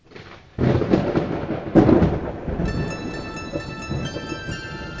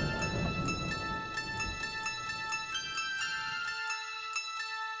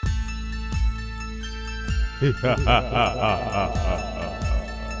Welcome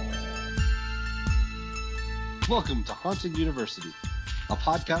to Haunted University, a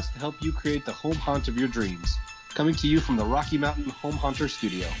podcast to help you create the home haunt of your dreams. Coming to you from the Rocky Mountain Home Haunter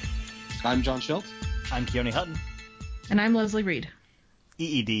Studio. I'm John Schultz. I'm Keone Hutton. And I'm Leslie Reed.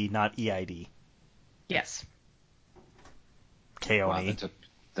 EED, not EID. Yes. Keone. Wow,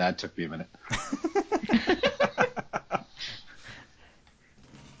 that took me a minute.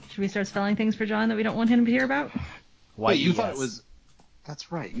 Should we start spelling things for John that we don't want him to hear about? Wait, you thought it was... That's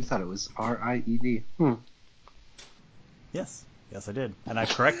right, you thought it was R-I-E-D. Yes, I did. And I've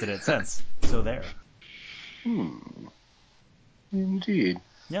corrected it since. So there. Indeed.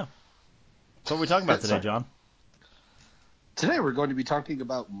 Yeah. So what are we talking about today, John? Today we're going to be talking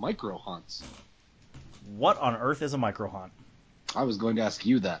about micro haunts. What on earth is a micro haunt? I was going to ask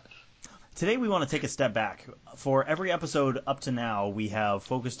you that. Today we want to take a step back. For every episode up to now, we have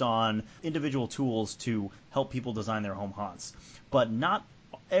focused on individual tools to help people design their home haunts. But not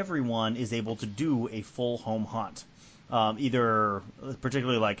everyone is able to do a full home haunt. Either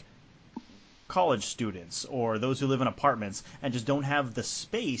particularly like college students or those who live in apartments and just don't have the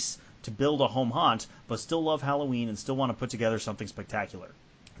space to build a home haunt, but still love Halloween and still want to put together something spectacular.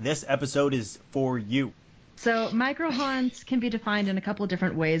 This episode is for you. So micro haunts can be defined in a couple of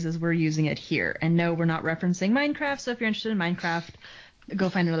different ways as we're using it here. And no, we're not referencing Minecraft, so if you're interested in Minecraft, go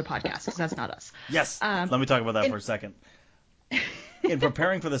find another podcast, because that's not us. Yes, let me talk about that for a second. In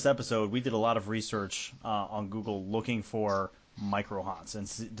preparing for this episode, we did a lot of research on Google looking for micro haunts and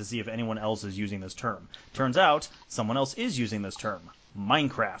to see if anyone else is using this term. Turns out, someone else is using this term,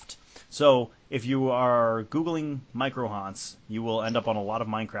 Minecraft. So if you are Googling micro haunts, you will end up on a lot of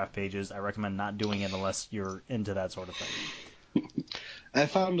Minecraft pages. I recommend not doing it unless you're into that sort of thing. I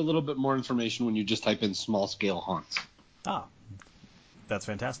found a little bit more information when you just type in small-scale haunts. Ah, that's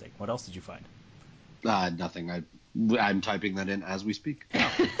fantastic. What else did you find? Nothing. I'm typing that in as we speak.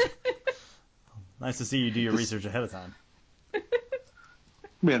 Oh. Nice to see you do your research ahead of time.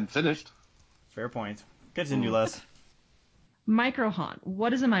 We hadn't finished. Fair point. Continue, Les. Micro haunt.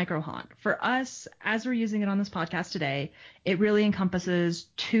 What is a micro haunt? For us, as we're using it on this podcast today, it really encompasses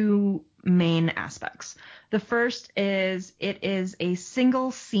two main aspects. The first is it is a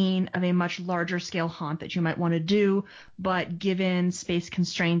single scene of a much larger scale haunt that you might want to do, but given space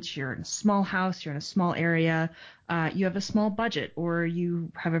constraints, you're in a small house, you're in a small area, you have a small budget, or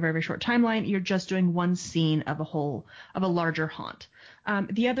you have a very, very short timeline, you're just doing one scene of a larger haunt.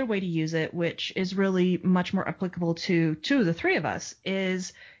 The other way to use it, which is really much more applicable to two of the three of us,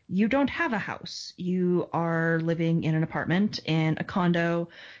 is you don't have a house. You are living in an apartment, in a condo.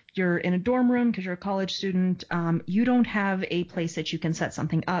 You're in a dorm room because you're a college student. You don't have a place that you can set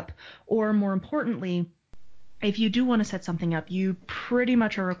something up. Or more importantly, if you do want to set something up, you pretty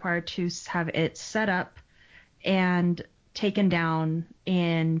much are required to have it set up and taken down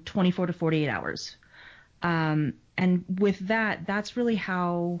in 24 to 48 hours. And with that, that's really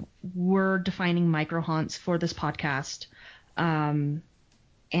how we're defining micro haunts for this podcast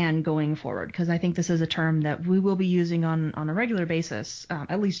and going forward, because I think this is a term that we will be using on a regular basis,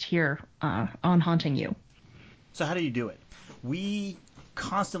 at least here on Haunting You. So how do you do it? We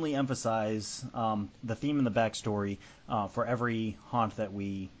constantly emphasize the theme and the backstory for every haunt that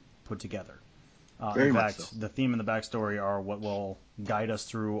we put together. In fact, so. The theme and the backstory are what will guide us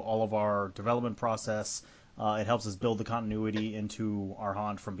through all of our development process. It helps us build the continuity into our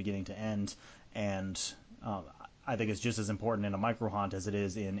haunt from beginning to end, and I think it's just as important in a micro haunt as it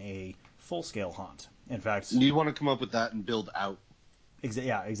is in a full-scale haunt. In fact, you want to come up with that and build out.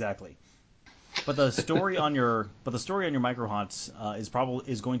 Yeah, exactly. But the story on your micro haunt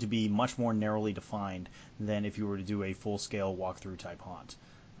is going to be much more narrowly defined than if you were to do a full-scale walkthrough type haunt.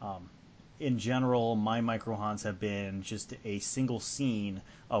 In general, my micro haunts have been just a single scene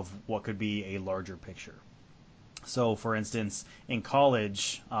of what could be a larger picture. So, for instance, in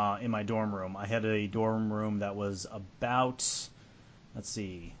college, in my dorm room, I had a dorm room that was about,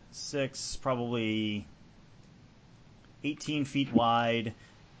 probably 18 feet wide,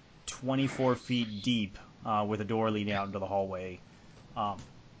 24 feet deep, with a door leading out into the hallway.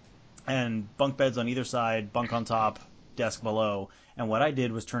 And bunk beds on either side, bunk on top, desk below. And what I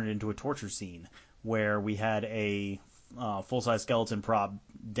did was turn it into a torture scene where we had a full-size skeleton prop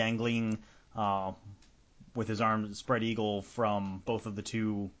dangling with his arms spread eagle from both of the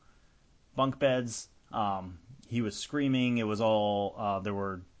two bunk beds. He was screaming. It was all there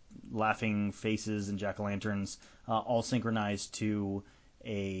were laughing faces and jack-o'-lanterns, all synchronized to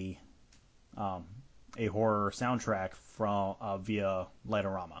a horror soundtrack from via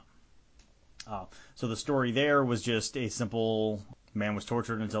Lightorama. So the story there was just a simple man was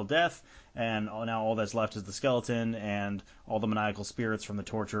tortured until death, and now all that's left is the skeleton, and all the maniacal spirits from the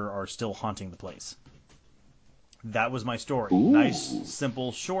torture are still haunting the place. That was my story. Ooh. Nice,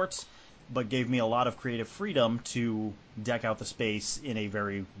 simple, short, but gave me a lot of creative freedom to deck out the space in a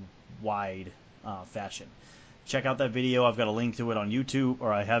very wide fashion. Check out that video. I've got a link to it on YouTube,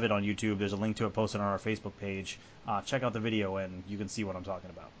 or I have it on YouTube. There's a link to it posted on our Facebook page. Check out the video, and you can see what I'm talking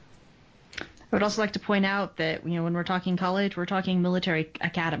about. I would also like to point out that, when we're talking college, we're talking military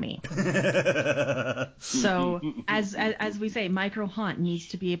academy. So as we say, micro haunt needs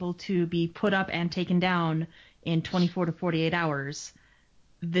to be able to be put up and taken down in 24 to 48 hours.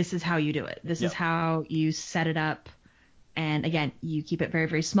 This is how you do it. This is how you set it up. And again, you keep it very,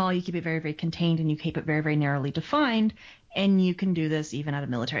 very small. You keep it very, very contained, and you keep it very, very narrowly defined. And you can do this even at a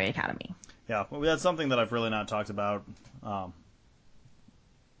military academy. Yeah, well, that's something that I've really not talked about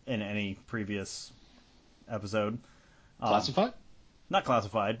in any previous episode. Classified? Not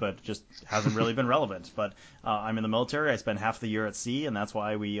classified, but just hasn't really been relevant. But I'm in the military. I spend half the year at sea, and that's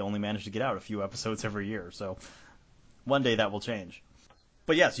why we only manage to get out a few episodes every year. So one day that will change.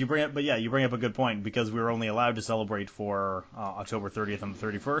 But yes, you bring up a good point, because we were only allowed to celebrate for October 30th and the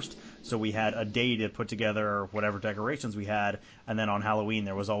 31st. So we had a day to put together whatever decorations we had, and then on Halloween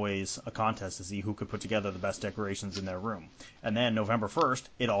there was always a contest to see who could put together the best decorations in their room. And then November 1st,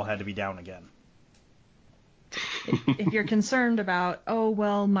 it all had to be down again. If you're concerned about,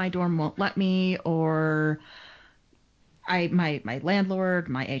 my dorm won't let me, or my landlord,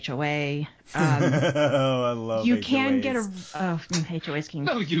 my HOA. I love you HOAs. Can get HOAs can.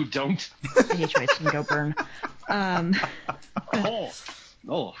 No, you don't. HOAs can go burn.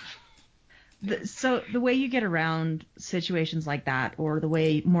 So the way you get around situations like that, or the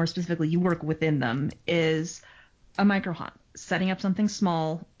way more specifically you work within them, is a micro haunt. Setting up something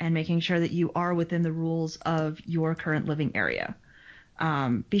small and making sure that you are within the rules of your current living area.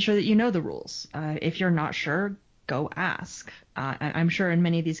 Be sure that you know the rules. If you're not sure, go ask. I'm sure in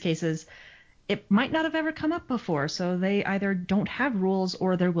many of these cases, it might not have ever come up before, so they either don't have rules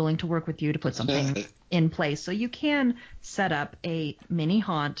or they're willing to work with you to put something in place. So you can set up a mini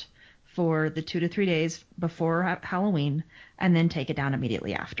haunt for the 2 to 3 days before Halloween and then take it down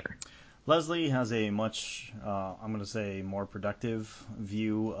immediately after. Leslie has a much, I'm going to say, more productive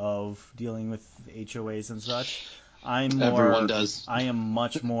view of dealing with HOAs and such. Everyone does. I am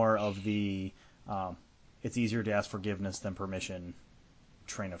much more of the it's easier to ask forgiveness than permission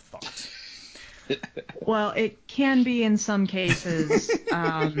train of thought. Well, it can be in some cases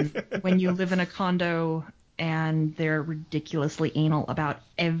when you live in a condo and they're ridiculously anal about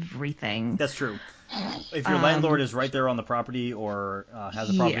everything. That's true. If your landlord is right there on the property or has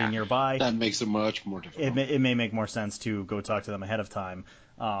a property nearby, that makes it much more difficult. It may make more sense to go talk to them ahead of time.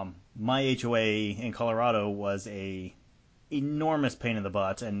 My HOA in Colorado was a enormous pain in the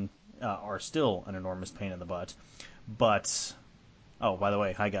butt, and are still an enormous pain in the butt. But by the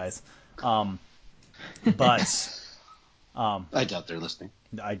way, hi guys. I doubt they're listening.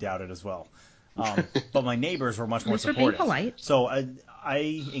 I doubt it as well. But my neighbors were much more supportive. Being polite. So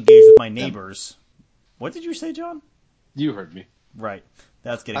I engaged with my neighbors. What did you say, John? You heard me. Right.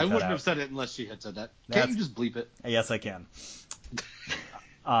 That's getting cut out. I wouldn't have said it unless she had said that. Can't you just bleep it? Yes, I can.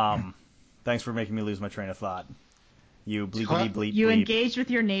 Thanks for making me lose my train of thought. You bleepity bleep. You bleep. engaged with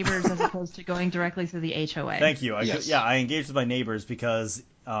your neighbors as opposed to going directly through the HOA. Thank you. Yes. I engaged with my neighbors because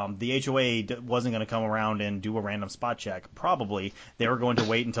the HOA wasn't going to come around and do a random spot check. Probably they were going to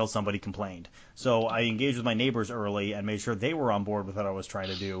wait until somebody complained. So I engaged with my neighbors early and made sure they were on board with what I was trying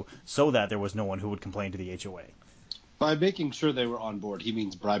to do, so that there was no one who would complain to the HOA. By making sure they were on board, he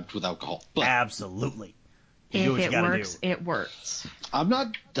means bribed with alcohol. But absolutely. If it works, it works. I'm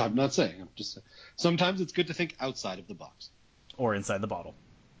not saying. I'm just saying. Sometimes it's good to think outside of the box. Or inside the bottle.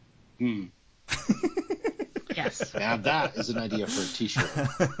 Yes. Now that is an idea for a t-shirt.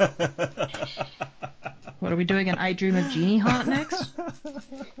 What are we doing? An I Dream of Jeannie haunt next?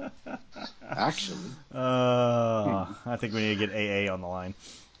 Actually. I think we need to get AA on the line.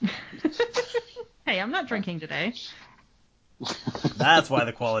 Hey, I'm not drinking today. That's why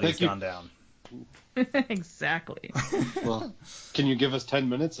the quality's gone down. Exactly. Well, can you give us 10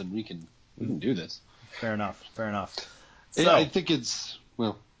 minutes and we can do this? Fair enough. So, I think it's,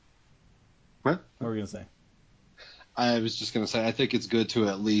 what? What were we going to say? I was just going to say, I think it's good to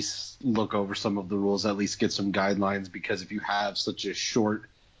at least look over some of the rules, at least get some guidelines, because if you have such a short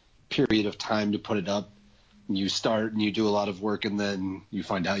period of time to put it up, you start and you do a lot of work and then you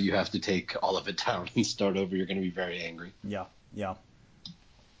find out you have to take all of it down and start over, you're going to be very angry. Yeah.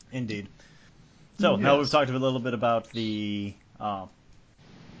 Indeed. So now we've talked a little bit about the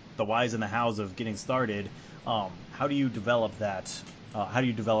the whys and the hows of getting started, how do you develop that? How do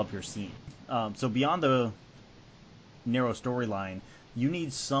you develop your scene? So beyond the narrow storyline, you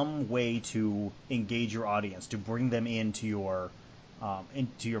need some way to engage your audience, to bring them into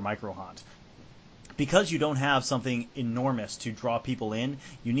your micro haunt. Because you don't have something enormous to draw people in,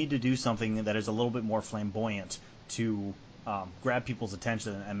 you need to do something that is a little bit more flamboyant to grab people's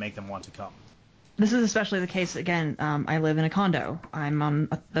attention and make them want to come. This is especially the case, again, I live in a condo. I'm on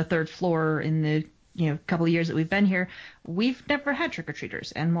the third floor. In the couple of years that we've been here, we've never had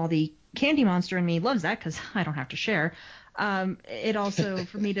trick-or-treaters. And while the candy monster in me loves that because I don't have to share, it also,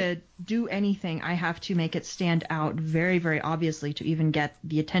 for me to do anything, I have to make it stand out very, very obviously to even get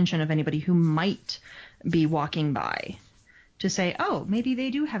the attention of anybody who might be walking by to say, oh, maybe they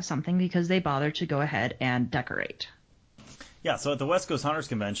do have something because they bothered to go ahead and decorate. Yeah, so at the West Coast Hunters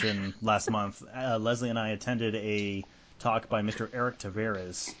Convention last month, Leslie and I attended a talk by Mr. Eric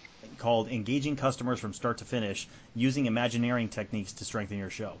Tavares called Engaging Customers from Start to Finish Using Imagineering Techniques to Strengthen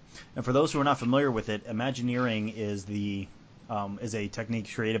Your Show. And for those who are not familiar with it, Imagineering is a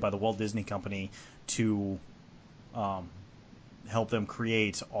technique created by the Walt Disney Company to help them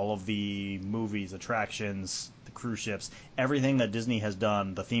create all of the movies, attractions, the cruise ships, everything that Disney has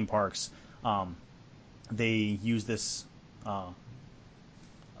done, the theme parks. They use this, I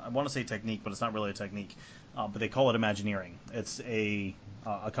want to say technique, but it's not really a technique. But they call it Imagineering. It's a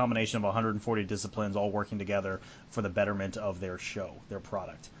combination of 140 disciplines all working together for the betterment of their show, their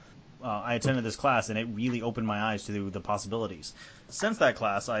product. I attended this class, and it really opened my eyes to the possibilities. Since that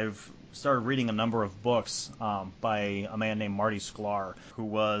class, I've started reading a number of books by a man named Marty Sklar, who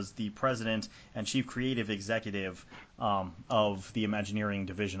was the president and chief creative executive of the Imagineering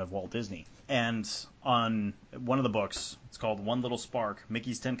division of Walt Disney. And on one of the books, it's called One Little Spark,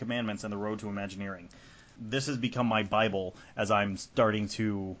 Mickey's 10 Commandments and the Road to Imagineering. This has become my Bible as I'm starting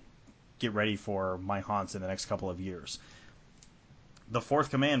to get ready for my haunts in the next couple of years. The fourth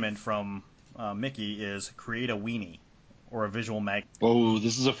commandment from Mickey is create a weenie, or a visual magnet. Oh,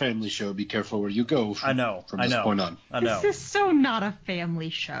 this is a family show. Be careful where you go from this point on. I know. This is so not a family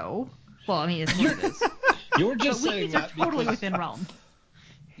show. Well, I mean, it's what it is. You're just but saying weenies that are totally because, within realm.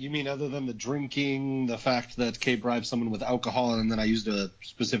 You mean other than the drinking, the fact that Kay bribed someone with alcohol, and then I used a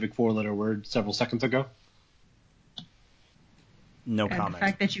specific four-letter word several seconds ago? No And comment. the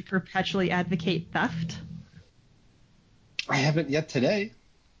fact that you perpetually advocate theft? I haven't yet today.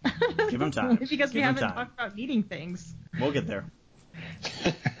 Give him time. Because we haven't talked about eating things. We'll get there.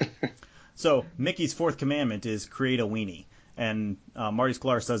 So, Mickey's fourth commandment is create a weenie. And Marty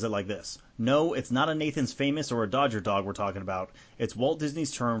Sklar says it like this. No, it's not a Nathan's Famous or a Dodger dog we're talking about. It's Walt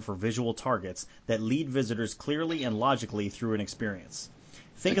Disney's term for visual targets that lead visitors clearly and logically through an experience.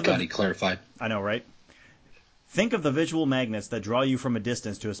 He clarified. I know, right? Think of the visual magnets that draw you from a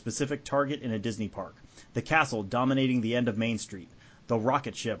distance to a specific target in a Disney park. The castle dominating the end of Main Street. The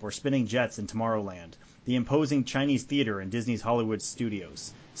rocket ship or spinning jets in Tomorrowland. The imposing Chinese theater in Disney's Hollywood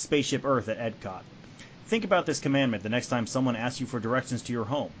Studios. Spaceship Earth at Epcot. Think about this commandment the next time someone asks you for directions to your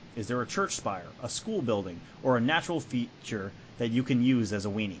home. Is there a church spire, a school building, or a natural feature that you can use as a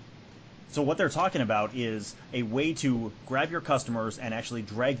weenie? So what they're talking about is a way to grab your customers and actually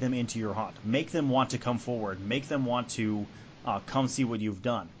drag them into your haunt. Make them want to come forward. Make them want to come see what you've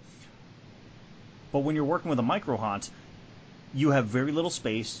done. But when you're working with a micro haunt, you have very little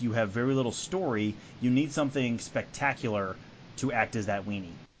space. You have very little story. You need something spectacular to act as that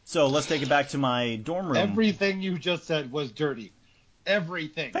weenie. So let's take it back to my dorm room. Everything you just said was dirty.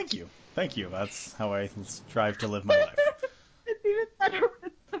 Everything. Thank you. That's how I strive to live my life. It's even better when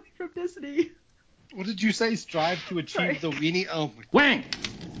it's coming from Disney. What did you say? Strive to achieve the weenie? Oh, my. Wang!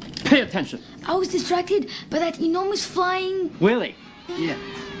 Pay attention. I was distracted by that enormous flying... Willie. Yeah.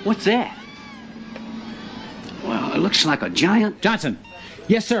 What's that? Well, it looks like a giant... Johnson.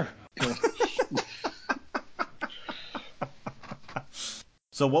 Yes, sir.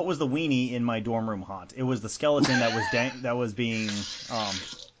 So what was the weenie in my dorm room haunt? It was the skeleton that was being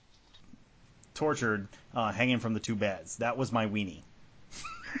tortured, hanging from the two beds. That was my weenie.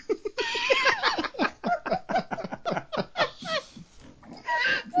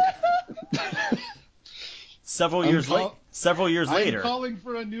 Several years later. I'm calling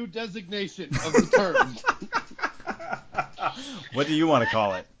for a new designation of the term. What do you want to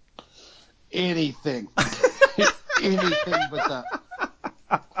call it? Anything. Anything but that.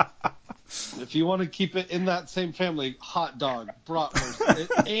 If you want to keep it in that same family, hot dog,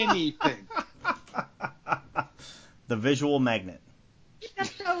 bratwurst, anything. The visual magnet.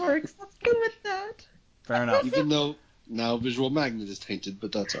 That works. Let's go with that. Fair enough. Even though now visual magnet is tainted,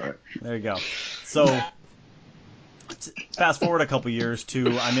 but that's all right. There you go. So fast forward a couple years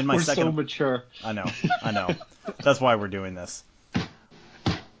to I'm in my We're second. so mature. I know. That's why we're doing this.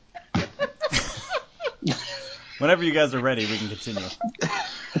 Whenever you guys are ready, we can continue.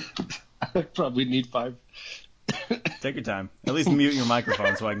 I probably need 5. Take your time. At least mute your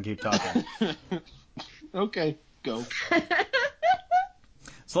microphone so I can keep talking. Okay, go.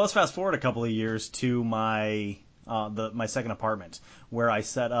 So let's fast forward a couple of years to my my second apartment, where I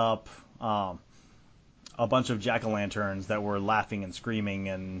set up a bunch of jack-o'-lanterns that were laughing and screaming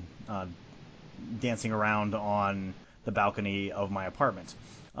and dancing around on the balcony of my apartment.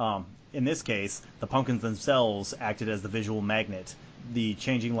 In this case, the pumpkins themselves acted as the visual magnet. The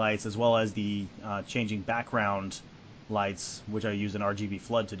changing lights, as well as the changing background lights, which I use an RGB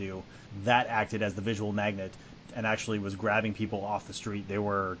flood to do, that acted as the visual magnet and actually was grabbing people off the street. They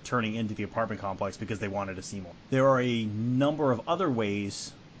were turning into the apartment complex because they wanted to see more. There are a number of other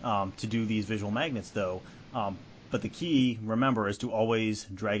ways to do these visual magnets, though, but the key, remember, is to always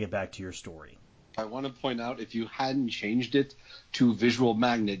drag it back to your story. I want to point out, if you hadn't changed it to visual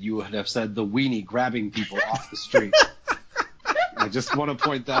magnet, you would have said the weenie grabbing people off the street. I just want to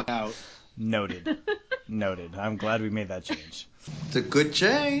point that out. Noted. I'm glad we made that change. It's a good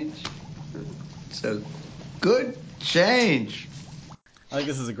change. It's a good change. I think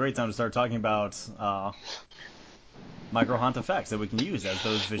this is a great time to start talking about micro-haunt effects that we can use as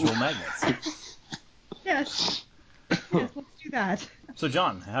those visual magnets. Yes. Yes, let's do that. So,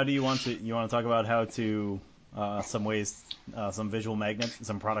 John, how do you want to talk about how to some ways, some visual magnets,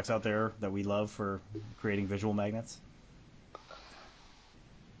 some products out there that we love for creating visual magnets?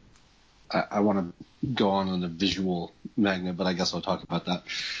 I want to go on a visual magnet, but I guess I'll talk about that.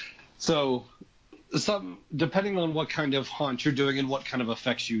 So, depending on what kind of haunt you're doing and what kind of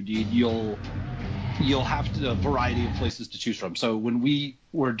effects you need, you'll have a variety of places to choose from. So when we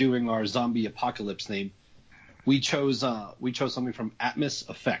were doing our zombie apocalypse theme, we chose something from Atmos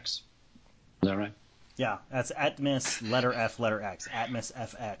Effects. Is that right? Yeah, that's Atmos, letter F, letter X, Atmos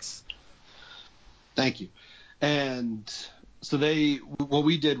FX. Thank you. And so what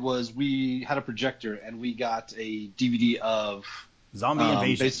we did was we had a projector and we got a DVD of Zombie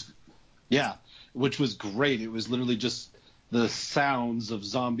Invasion. Yeah, which was great. It was literally just the sounds of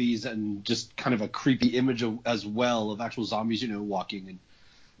zombies and just kind of a creepy image as well of actual zombies, walking and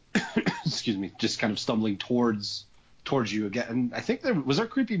excuse me, just kind of stumbling towards you again. And I think there was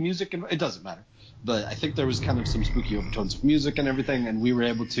creepy music, and it doesn't matter, but I think there was kind of some spooky overtones of music and everything, and we were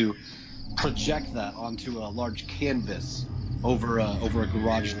able to project that onto a large canvas over a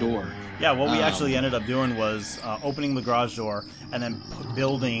garage door. Yeah, what we actually ended up doing was opening the garage door and then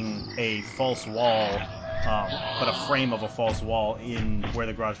building a false wall, but a frame of a false wall in where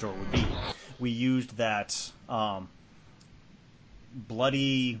the garage door would be. We used that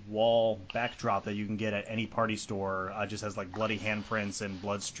bloody wall backdrop that you can get at any party store. Just has like bloody handprints and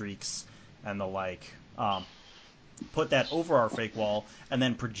blood streaks and the like. Put that over our fake wall and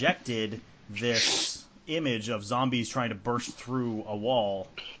then projected this image of zombies trying to burst through a wall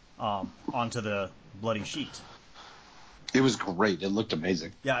onto the bloody sheet. It was great. It looked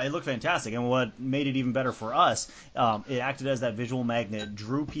amazing. Yeah, it looked fantastic. And what made it even better for us, it acted as that visual magnet,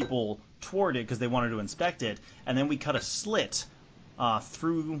 drew people toward it because they wanted to inspect it, and then we cut a slit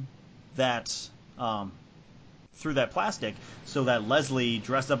through that plastic so that Leslie,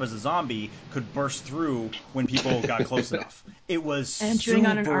 dressed up as a zombie, could burst through when people got close enough. It was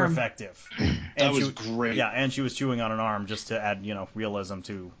super effective. That was great. Yeah, and she was chewing on an arm just to add, realism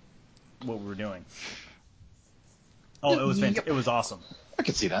to what we were doing. Oh, it was fantastic. It was awesome. I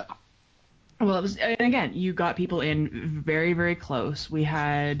could see that. Well, it was, and again, you got people in very, very close. We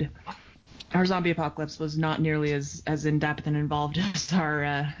had our zombie apocalypse was not nearly as in depth and involved as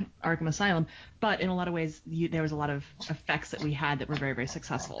our Arkham Asylum, but in a lot of ways, there was a lot of effects that we had that were very, very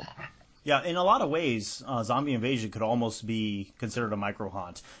successful. Yeah, in a lot of ways, Zombie Invasion could almost be considered a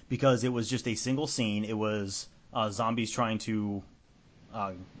micro-haunt because it was just a single scene. It was zombies trying to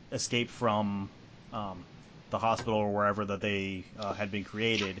escape from the hospital or wherever that they had been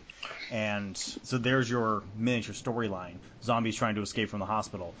created. And so there's your miniature storyline. Zombies trying to escape from the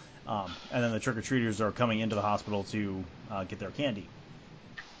hospital. And then the trick-or-treaters are coming into the hospital to get their candy.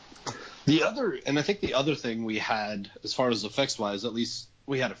 And I think the other thing we had, as far as effects-wise, at least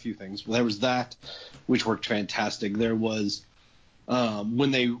we had a few things. There was that, which worked fantastic. There was,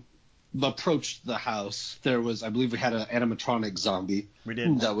 when they approached the house, I believe we had an animatronic zombie. We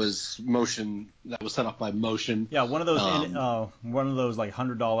did. That was set up by motion. Yeah, one of those like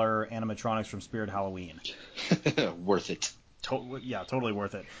 $100 animatronics from Spirit Halloween. Worth it. Totally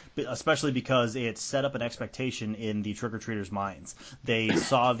worth it. Especially because it set up an expectation in the trick-or-treaters' minds. They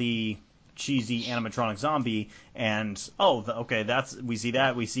saw the cheesy animatronic zombie, and we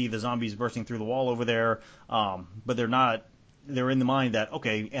see the zombies bursting through the wall over there, but they're in the mind that,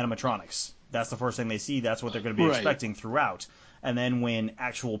 okay, animatronics, that's the first thing they see, that's what they're going to be expecting throughout. And then when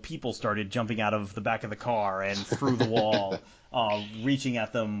actual people started jumping out of the back of the car and through the wall, reaching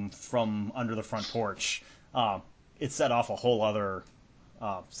at them from under the front porch, it set off a whole other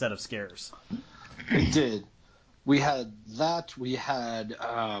set of scares. It did. We had that. We had,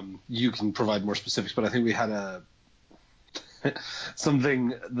 you can provide more specifics, but I think we had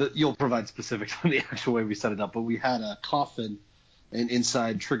something that you'll provide specifics on the actual way we set it up. But we had a coffin, and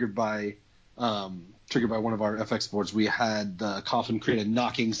inside, triggered by one of our FX boards, we had the coffin create a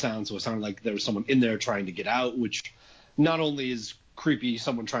knocking sound, so it sounded like there was someone in there trying to get out, which not only is creepy,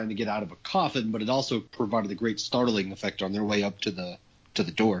 someone trying to get out of a coffin, but it also provided a great startling effect on their way up to the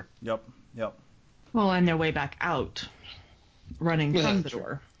door. Yep. Well, on their way back out, running from the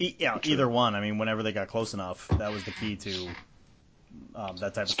door. Either one. I mean, whenever they got close enough, that was the key to that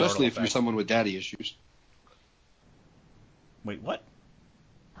type of especially if effect. you're someone with daddy issues. Wait, what?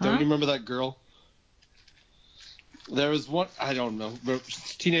 Don't you remember that girl? There was one, I don't know,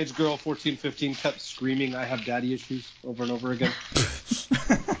 teenage girl, 14, 15, kept screaming, "I have daddy issues," over and over again.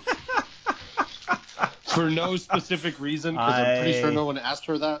 For no specific reason, because I'm pretty sure no one asked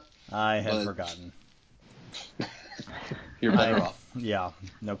her that. I had forgotten. You're better off. Yeah,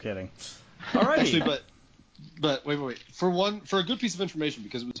 no kidding. All right. Actually, but wait. For a good piece of information,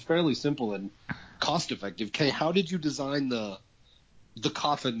 because it was fairly simple and cost effective. Kay, how did you design the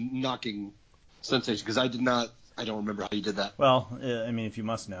coffin knocking sensation? Because I don't remember how you did that. Well, I mean, if you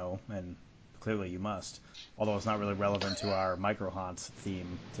must know, and clearly you must, although it's not really relevant to our microhaunt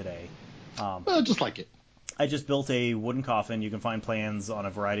theme today. Just like it. I just built a wooden coffin. You can find plans on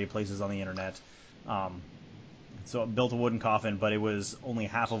a variety of places on the internet. So I built a wooden coffin, but it was only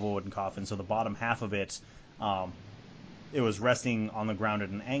half of a wooden coffin. So the bottom half of it, it was resting on the ground at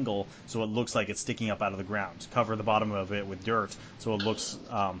an angle, so it looks like it's sticking up out of the ground. Cover the bottom of it with dirt, so it looks,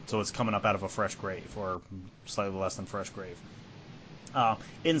 so it's coming up out of a fresh grave, or slightly less than fresh grave.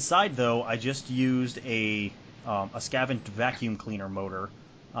 Inside, though, I just used a scavenged vacuum cleaner motor.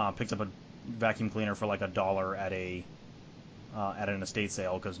 Picked up a vacuum cleaner for like $1 at an estate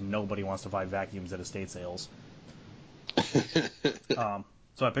sale, because nobody wants to buy vacuums at estate sales.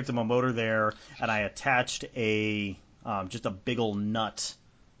 So I picked up a motor there, and I attached just a big ol' nut,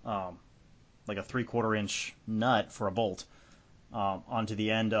 like a 3/4 inch nut for a bolt, onto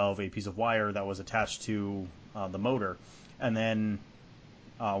the end of a piece of wire that was attached to the motor, and then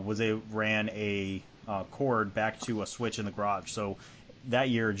ran a cord back to a switch in the garage. So that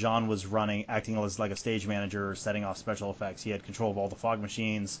year, John was acting as like a stage manager, setting off special effects. He had control of all the fog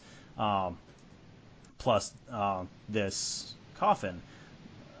machines, plus this coffin.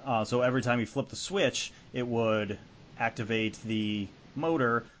 So every time he flipped the switch, it would activate the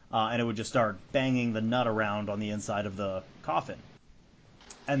motor, and it would just start banging the nut around on the inside of the coffin.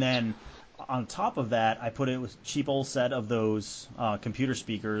 And then on top of that, I put it with a cheap old set of those computer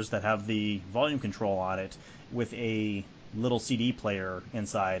speakers that have the volume control on it, with a little CD player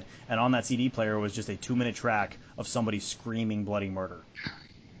inside, and on that CD player was just a 2-minute track of somebody screaming bloody murder.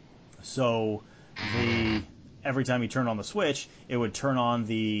 So every time you turned on the switch, it would turn on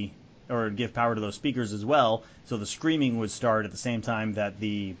or give power to those speakers as well, so the screaming would start at the same time that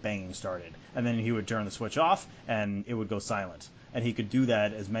the banging started. And then he would turn the switch off, and it would go silent. And he could do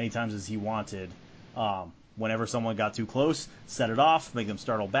that as many times as he wanted. Whenever someone got too close, set it off, make them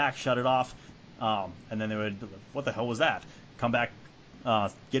startle back, shut it off, and then they would, what the hell was that? Come back,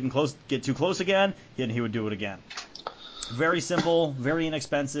 get too close again, and he would do it again. Very simple, very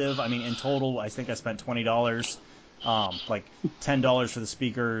inexpensive. I mean, in total, I think I spent $20, like $10 for the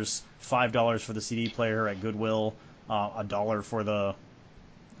speakers, $5 for the CD player at Goodwill, $1 for the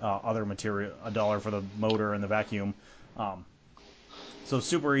other material, $1 for the motor and the vacuum. So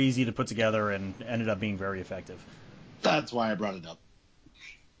super easy to put together, and ended up being very effective. That's why I brought it up.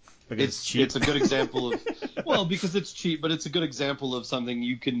 Because it's cheap. It's a good example of, well, because it's cheap, but it's a good example of something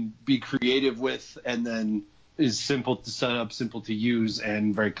you can be creative with, and then is simple to set up, simple to use,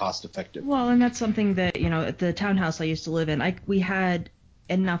 and very cost effective. Well, and that's something that, at the townhouse I used to live in, we had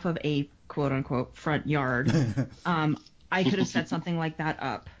enough of a quote unquote front yard. I could have set something like that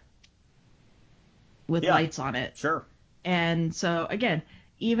up with lights on it. Sure. And so again,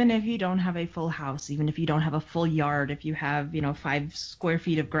 even if you don't have a full house, even if you don't have a full yard, if you have, 5 square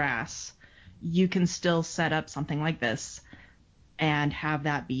feet of grass, you can still set up something like this and have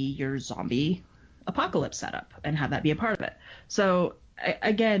that be your zombie apocalypse setup, and have that be a part of it. So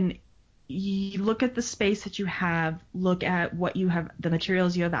again, You look at the space that you have, look at what you have, the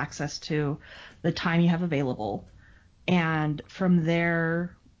materials you have access to, the time you have available, and from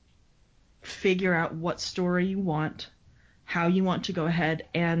there figure out what story you want, how you want to go ahead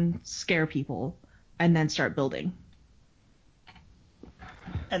and scare people, and then start building.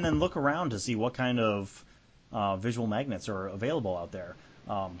 And then look around to see what kind of visual magnets are available out there.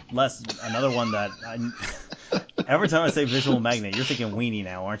 Les, another one that every time I say visual magnet, you're thinking weenie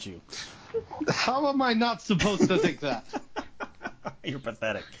now, aren't you? How am I not supposed to think that? You're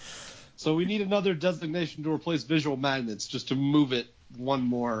pathetic. So we need another designation to replace visual magnets just to move it one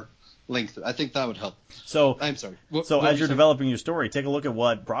more length. I think that would help. So I'm sorry. So as you're developing your story, take a look at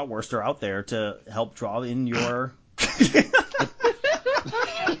what bratwurst are out there to help draw in your...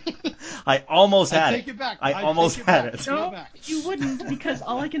 I almost had it. Take it back. I almost had it. No, you wouldn't, because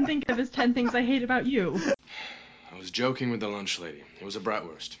all I can think of is 10 things I hate about you. I was joking with the lunch lady. It was a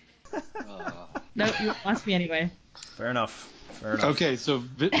bratwurst. Nope, you lost me anyway. Fair enough. Okay, so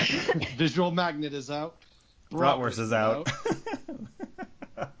visual magnet is out. Bratwurst is out.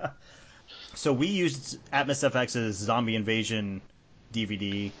 So we used Atmos FX's Zombie Invasion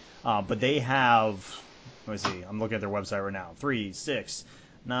DVD, but they have, let me see, I'm looking at their website right now, 3, 6,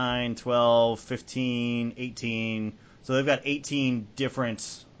 9, 12, 15, 18. So they've got 18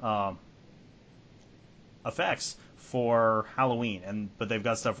 different effects for Halloween, but they've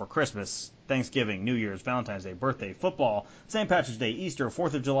got stuff for Christmas, Thanksgiving, New Year's, Valentine's Day, birthday, football, St. Patrick's Day, Easter,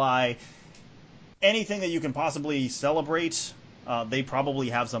 4th of July, anything that you can possibly celebrate, they probably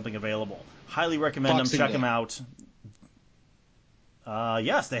have something available. Highly recommend Boxing them. Check Day. them out.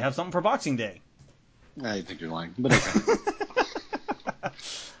 Yes, they have something for Boxing Day. I think you're lying, but okay.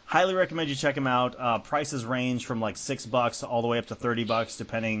 Highly recommend you check them out. Prices range from like $6 all the way up to $30,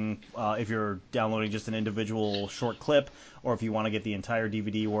 depending if you're downloading just an individual short clip or if you want to get the entire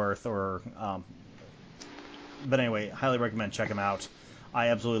DVD worth. But anyway, highly recommend check them out. I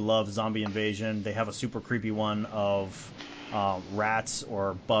absolutely love Zombie Invasion. They have a super creepy one of rats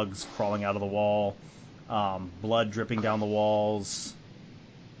or bugs crawling out of the wall, blood dripping down the walls.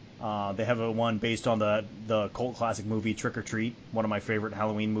 They have a one based on the cult classic movie Trick or Treat, one of my favorite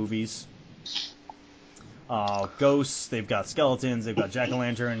Halloween movies. Ghosts, they've got skeletons, they've got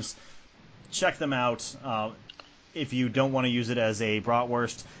jack-o'-lanterns. Check them out. If you don't want to use it as a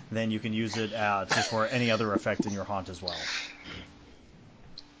bratwurst, then you can use it just for any other effect in your haunt as well.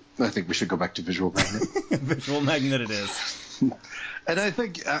 I think we should go back to visual magnet. Visual magnet it is. And I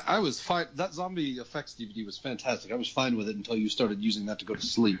think I was fine. That zombie effects DVD was fantastic. I was fine with it until you started using that to go to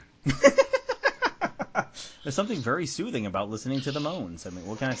sleep. There's something very soothing about listening to the moans. I mean,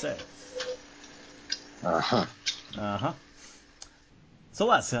 what can I say? Uh-huh. So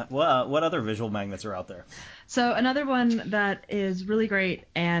Les, what other visual magnets are out there? So another one that is really great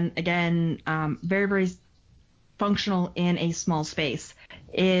and, again, very, very functional in a small space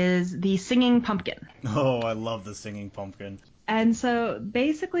is the singing pumpkin. Oh, I love the singing pumpkin. And so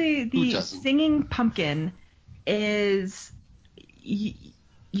basically the singing pumpkin is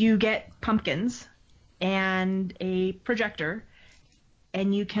you get pumpkins and a projector,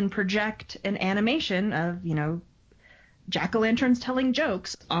 and you can project an animation of, jack-o'-lanterns telling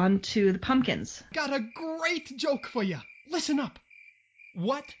jokes onto the pumpkins. Got a great joke for you. Listen up.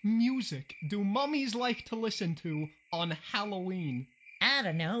 What music do mummies like to listen to on Halloween? I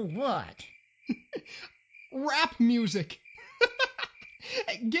don't know what. Rap music.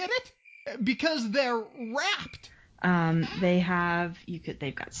 Get it? Because they're wrapped.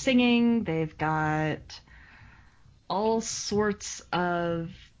 They've got singing, they've got all sorts of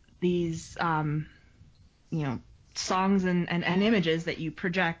these, songs and images that you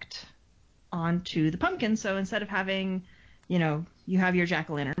project onto the pumpkin. So instead of having, you have your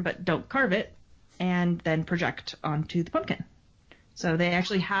jack-o'-lantern, but don't carve it, and then project onto the pumpkin. So they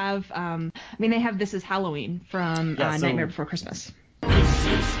actually have, they have This Is Halloween from Nightmare Before Christmas. This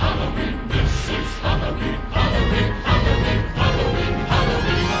is Halloween, this is Halloween, Halloween, Halloween,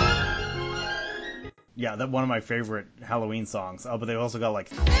 Halloween, Halloween. Yeah, that's one of my favorite Halloween songs. But they've also got like...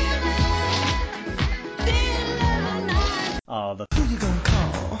 Who you gonna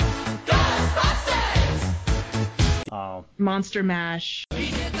call? Ghostbusters! Monster Mash. We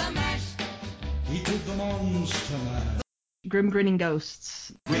did the mash. We did the Monster Mash. Grim Grinning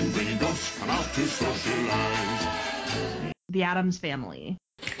Ghosts. Grim Grinning Ghosts come out to socialize. The Addams Family.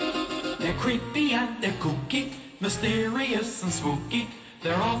 They're creepy and they're kooky, mysterious and spooky.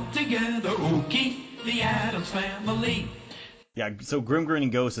 They're all together ooky, the Addams Family. Yeah, so Grim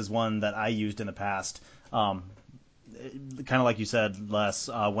Grinning Ghosts is one that I used in the past. Kind of like you said, Les,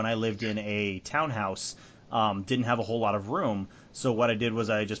 when I lived in a townhouse, didn't have a whole lot of room. So what I did was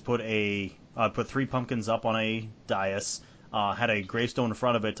I just put 3 pumpkins up on a dais, had a gravestone in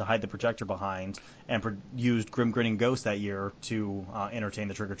front of it to hide the projector behind, and used Grim Grinning Ghost that year to entertain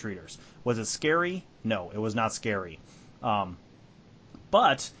the trick-or-treaters. Was it scary? No, it was not scary.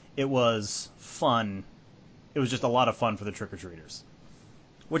 But it was fun. It was just a lot of fun for the trick-or-treaters.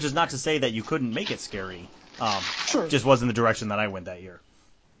 Which is not to say that you couldn't make it scary. Sure. Just wasn't the direction that I went that year.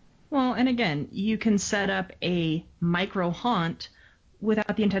 Well, and again, you can set up a micro haunt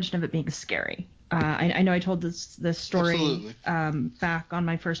without the intention of it being scary. I know I told this story back on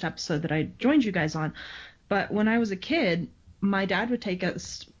my first episode that I joined you guys on, but when I was a kid, my dad would take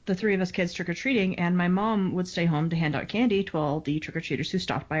us, the 3 of us kids, trick-or-treating, and my mom would stay home to hand out candy to all the trick-or-treaters who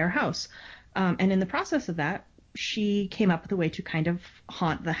stopped by our house. And in the process of that, she came up with a way to kind of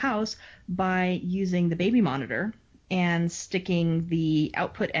haunt the house by using the baby monitor and sticking the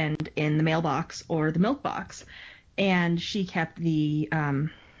output end in the mailbox or the milk box. And she kept the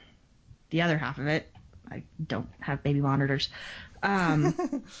other half of it. I don't have baby monitors. And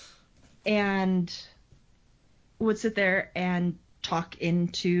would sit there and talk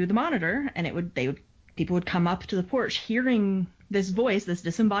into the monitor, and people would come up to the porch hearing this voice, this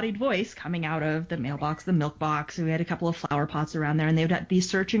disembodied voice coming out of the mailbox, the milk box. We had a couple of flower pots around there, and they would be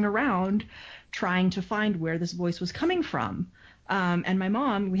searching around trying to find where this voice was coming from. And my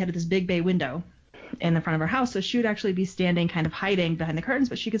mom, we had this big bay window in the front of our house, so she would actually be standing kind of hiding behind the curtains,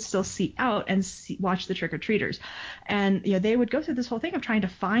 but she could still see out and watch the trick-or-treaters. And they would go through this whole thing of trying to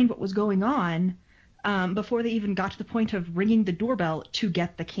find what was going on before they even got to the point of ringing the doorbell to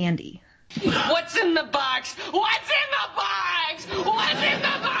get the candy. What's in the box? What's in the box? What's in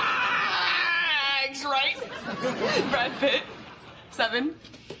the box? Right? Brad Pitt? 7?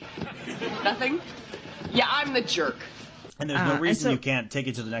 Nothing? Yeah, I'm the jerk. And there's no reason you can't take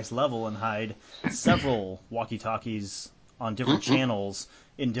it to the next level and hide several walkie-talkies on different channels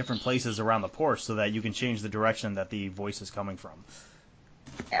in different places around the porch so that you can change the direction that the voice is coming from.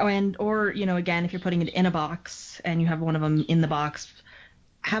 Or again, if you're putting it in a box and you have one of them in the box,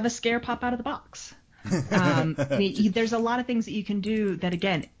 have a scare pop out of the box. There's a lot of things that you can do that,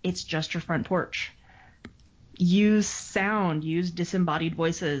 again, it's just your front porch. Use sound, use disembodied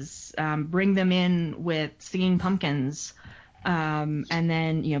voices, bring them in with singing pumpkins, and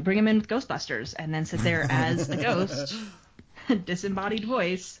then, bring them in with Ghostbusters, and then sit there as a ghost, disembodied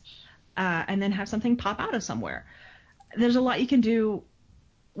voice, and then have something pop out of somewhere. There's a lot you can do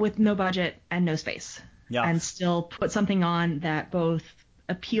with no budget and no space. Yeah. And still put something on that both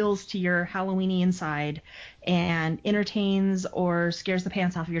appeals to your Halloweeny inside and entertains or scares the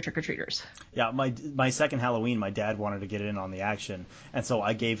pants off of your trick-or-treaters. Yeah, my second Halloween, my dad wanted to get in on the action, and so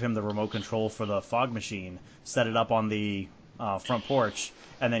I gave him the remote control for the fog machine, set it up on the front porch,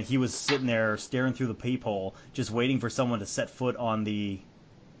 and then he was sitting there staring through the peephole, just waiting for someone to set foot on the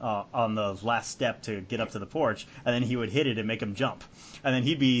last step to get up to the porch, and then he would hit it and make him jump. And then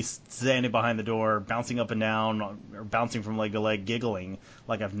he'd be standing behind the door, bouncing up and down, or bouncing from leg to leg, giggling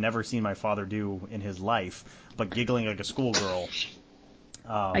like I've never seen my father do in his life, but giggling like a schoolgirl.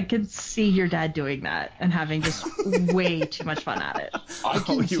 I could see your dad doing that and having just way too much fun at it.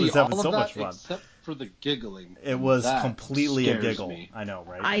 He was having so much fun. Except for the giggling. It was completely a giggle. Me. I know,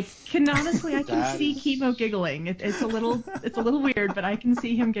 right? I can see Chemo giggling. It's a little weird, but I can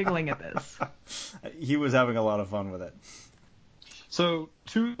see him giggling at this. He was having a lot of fun with it. So,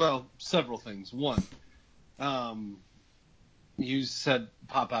 several things. One, you said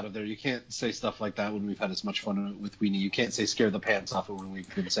pop out of there. You can't say stuff like that when we've had as much fun with Weenie. You can't say scare the pants off it when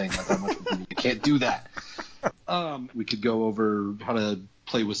we've been saying that much with Weenie. You can't do that. We could go over how to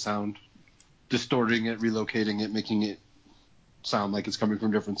play with sound, distorting it, relocating it, making it sound like it's coming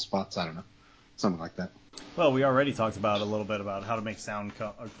from different spots. I don't know. Something like that. Well, we already talked about a little bit about how to make sound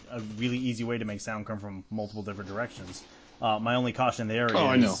a really easy way to make sound come from multiple different directions. My only caution there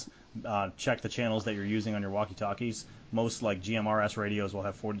is check the channels that you're using on your walkie-talkies. Most like GMRS radios will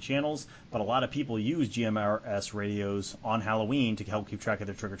have 40 channels, but a lot of people use GMRS radios on Halloween to help keep track of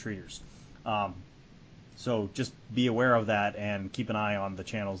their trick-or-treaters. So just be aware of that and keep an eye on the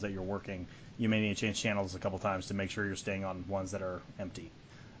channels that you're working. You may need to change channels a couple times to make sure you're staying on ones that are empty.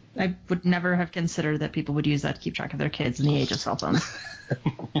 I would never have considered that people would use that to keep track of their kids in the age of cell phones.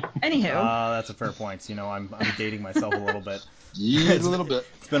 Anywho. That's a fair point. I'm dating myself a little bit. Yeah, a little bit.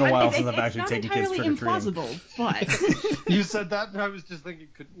 It's been a while since I've actually taken kids trick-or-treating. It's not entirely implausible, but... You said that, and I was just thinking,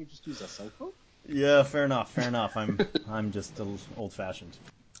 couldn't you just use a cell phone? Yeah, fair enough. I'm just a little old-fashioned.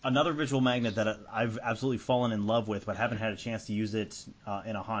 Another visual magnet that I've absolutely fallen in love with, but haven't had a chance to use it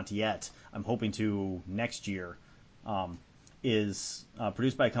in a haunt yet, I'm hoping to next year, is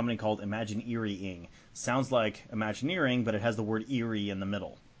produced by a company called Imagineering. Sounds like Imagineering, but it has the word eerie in the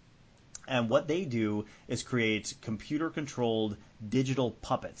middle. And what they do is create computer-controlled digital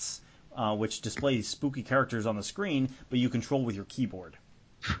puppets, which display spooky characters on the screen, but you control with your keyboard.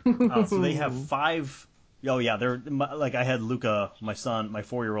 So they have 5. Oh yeah, they're like, I had Luca, my son, my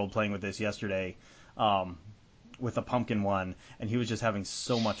 4-year-old, playing with this yesterday, with a pumpkin one, and he was just having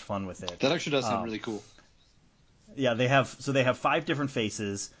so much fun with it. That actually does sound really cool. Yeah, they have 5 different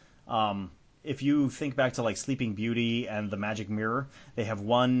faces. If you think back to like Sleeping Beauty and the Magic Mirror, they have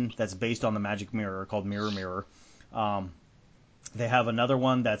one that's based on the Magic Mirror called Mirror Mirror. They have another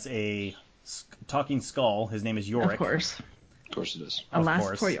one that's a talking skull. His name is Yorick. Of course it is.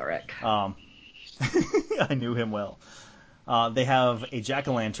 Alas, poor Yorick. I knew him well. They have a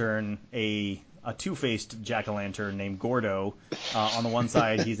jack-o'-lantern, a two-faced jack-o'-lantern named Gordo. On the one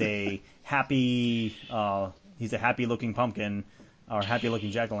side, he's a happy-looking pumpkin, or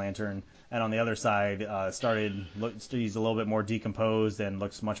happy-looking jack-o'-lantern, and on the other side, he's a little bit more decomposed and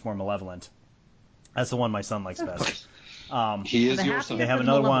looks much more malevolent. That's the one my son likes best. He is your son. They have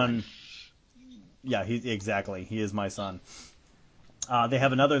another one. Yeah, he is my son. They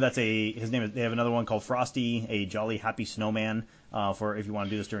have another they have another one called Frosty, a jolly happy snowman, for if you want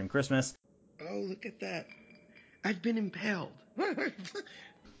to do this during Christmas. Oh, look at that. I've been impaled.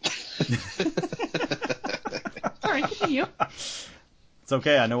 Sorry, continue. It's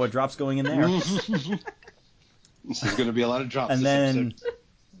okay, I know what drop's going in there. This is going to be a lot of drops. And this then, episode.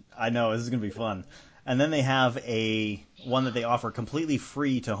 I know, this is going to be fun. And then they have one that they offer completely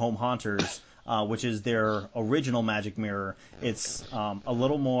free to home haunters, which is their original Magic Mirror. It's a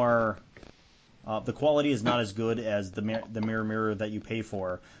little more. The quality is not as good as the mirror that you pay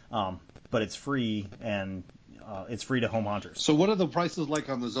for, but it's free, and it's free to home haunters. So what are the prices like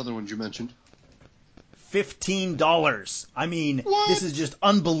on those other ones you mentioned? $15. I mean, what? This is just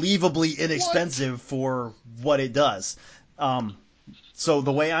unbelievably inexpensive for what it does. So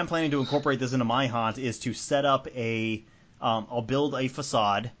the way I'm planning to incorporate this into my haunt is to set up I'll build a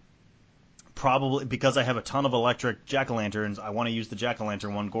facade. Probably because I have a ton of electric jack-o'-lanterns, I want to use the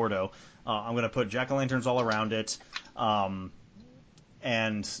jack-o'-lantern one, Gordo. I'm going to put jack-o'-lanterns all around it,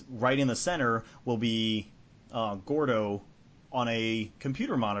 and right in the center will be Gordo on a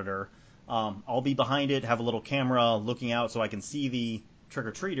computer monitor. I'll be behind it, have a little camera looking out so I can see the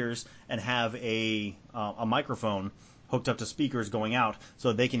trick-or-treaters, and have a microphone hooked up to speakers going out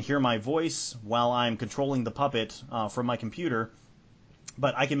so they can hear my voice while I'm controlling the puppet from my computer.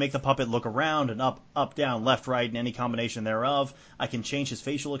 But I can make the puppet look around and up, down, left, right, and any combination thereof. I can change his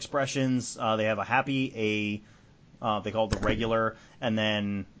facial expressions. They have a happy, they call it the regular, and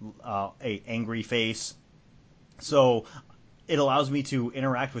then a angry face. So it allows me to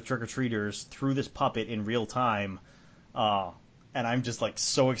interact with trick-or-treaters through this puppet in real time. And I'm just like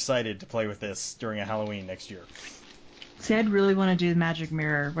so excited to play with this during a Halloween next year. See, I'd really want to do the Magic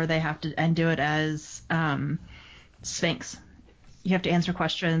Mirror where they have to do it as Sphinx. You have to answer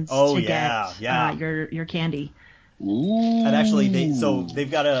questions to get your candy. Ooh. And actually, they've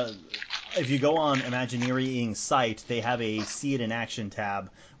got if you go on Imagineering's site, they have a See It in Action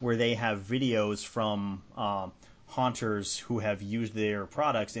tab where they have videos from haunters who have used their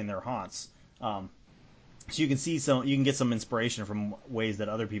products in their haunts. So you can get some inspiration from ways that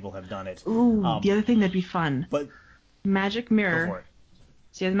other people have done it. Ooh, the other thing that'd be fun. But Magic Mirror. Go for it.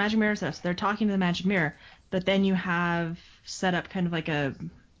 See, the Magic Mirror stuff. So they're talking to the Magic Mirror, but then you have set up kind of like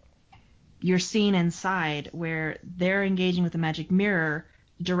your scene inside where they're engaging with the Magic Mirror,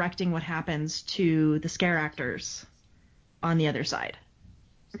 directing what happens to the scare actors on the other side.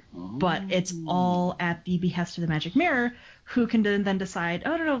 But it's all at the behest of the Magic Mirror, who can then decide,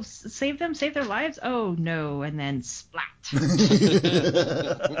 oh, no, save their lives? Oh, no, and then splat.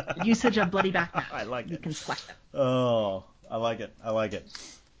 Usage of bloody back knife. I like it. You can splat them. Oh, I like it.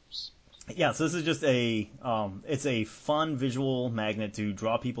 Yeah, so this is just it's a fun visual magnet to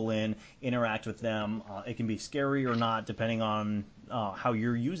draw people in, interact with them. It can be scary or not, depending on how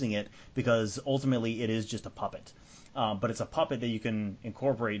you're using it, because ultimately it is just a puppet. But it's a puppet that you can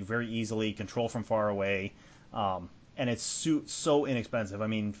incorporate very easily, control from far away, and it's so inexpensive. I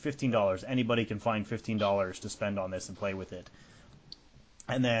mean, $15. Anybody can find $15 to spend on this and play with it.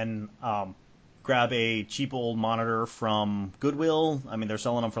 And then grab a cheap old monitor from Goodwill. I mean, they're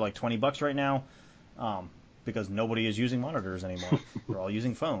selling them for like $20 right now, because nobody is using monitors anymore. They're all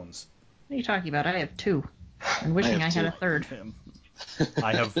using phones. What are you talking about? I have 2. I'm wishing I had a third.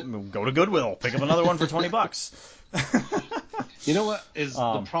 Go to Goodwill, pick up another one for $20. You know what is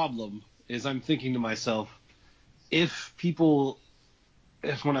the problem? Is I'm thinking to myself, if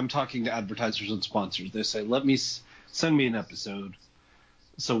when I'm talking to advertisers and sponsors, they say, let me Send me an episode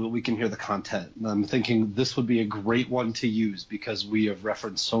so that we can hear the content. And I'm thinking this would be a great one to use because we have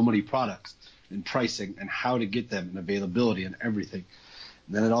referenced so many products and pricing and how to get them and availability and everything.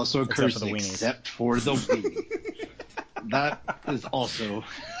 And then it also occurs to me, except for the weenie. That is also...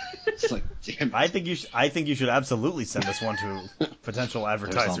 It's like, damn it. I think you should absolutely send this one to potential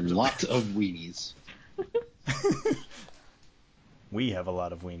advertisers. There's a lot of weenies. We have a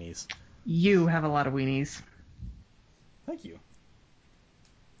lot of weenies. You have a lot of weenies. Thank you.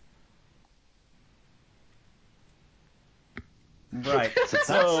 Right.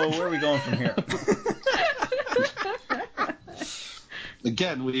 So where are we going from here?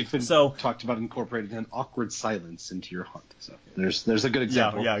 Again, we've talked about incorporating an awkward silence into your hunt. So there's a good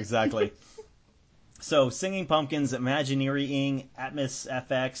example. Yeah, exactly. So Singing Pumpkins, Imagineering, Atmos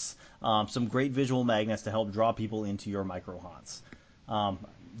FX, some great visual magnets to help draw people into your micro haunts.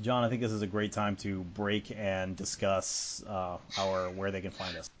 John, I think this is a great time to break and discuss where they can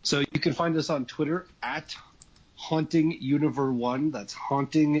find us. So you can find us on Twitter at HauntingUniver1. That's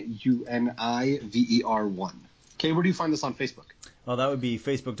Haunting UNIVER1. Okay, where do you find us on Facebook? Well, that would be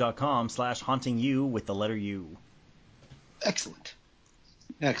facebook.com/hauntingyou with the letter U. Excellent.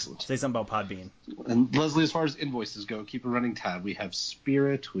 Say something about Podbean. And Leslie, as far as invoices go, keep a running tab. We have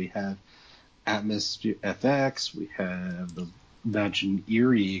Spirit, we have Atmos FX, we have the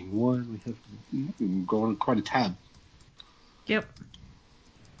Imagineering one. We have going quite a tab. Yep.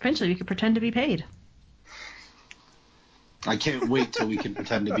 Eventually, we could pretend to be paid. I can't wait till we can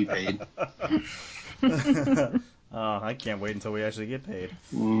pretend to be paid. I can't wait until we actually get paid.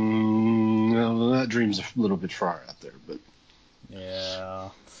 Well, that dream's a little bit far out there, but yeah.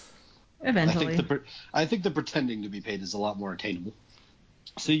 Eventually. I think the pretending to be paid is a lot more attainable.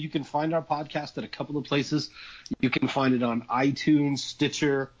 So you can find our podcast at a couple of places. You can find it on iTunes,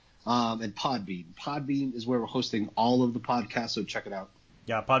 Stitcher, and Podbean. Podbean is where we're hosting all of the podcasts, so check it out.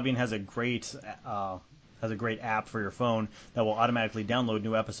 Yeah, Podbean has a great app for your phone that will automatically download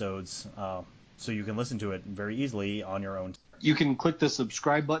new episodes, so you can listen to it very easily on your own. You can click the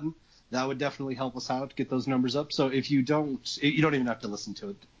subscribe button. That would definitely help us out, get those numbers up. So if you don't even have to listen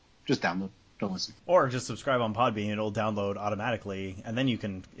to it. Just download. Don't listen. Or just subscribe on Podbean. It'll download automatically, and then you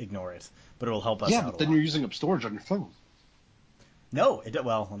can ignore it. But it'll help us out. Yeah, but then you're using up storage on your phone. No,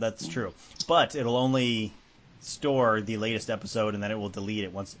 well, that's true. But it'll only store the latest episode, and then it will delete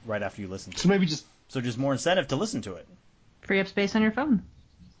it right after you listen to it. So maybe just more incentive to listen to it. Free up space on your phone.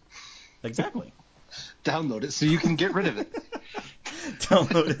 Exactly. Download it so you can get rid of it.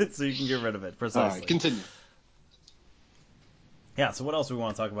 Download it so you can get rid of it. Precisely. All right, continue. Yeah, so what else do we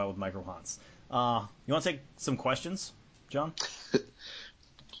want to talk about with micro haunts? You want to take some questions, John?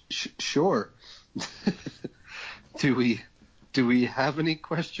 Sure. Do we have any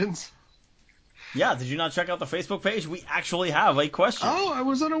questions? Yeah, did you not check out the Facebook page? We actually have a question. Oh, I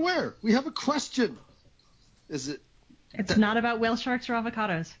was unaware. We have a question. Is it? It's not about whale sharks or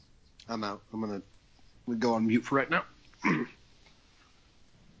avocados. I'm out. I'm gonna go on mute for right now.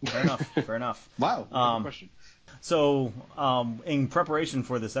 Fair enough. Wow. Question. So, in preparation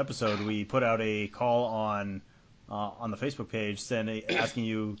for this episode, we put out a call on the Facebook page asking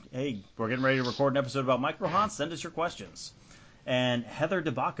you, hey, we're getting ready to record an episode about micro haunts. Send us your questions. And Heather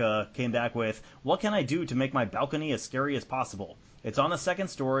DeBaca came back with, what can I do to make my balcony as scary as possible? It's on the second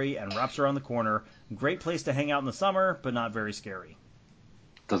story and wraps around the corner. Great place to hang out in the summer, but not very scary.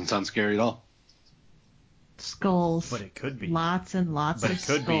 Doesn't sound scary at all. Skulls. But it could be. Lots and lots of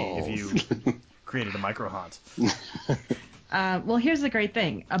skulls. But it could be if you created a micro haunt. Well, here's the great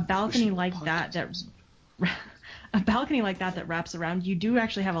thing. A balcony like that wraps around, you do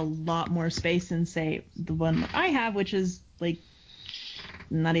actually have a lot more space than, say, the one I have, which is like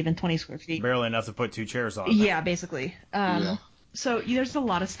not even 20 square feet. Barely enough to put two chairs on. Yeah, basically. So there's a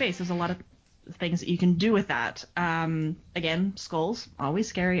lot of space. There's a lot of things that you can do with that. Again, skulls, always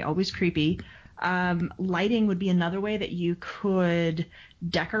scary, always creepy. Lighting would be another way that you could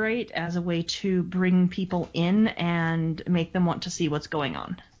decorate as a way to bring people in and make them want to see what's going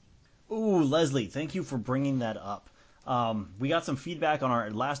on. Ooh, Leslie, thank you for bringing that up. We got some feedback on our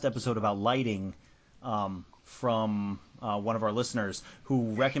last episode about lighting from one of our listeners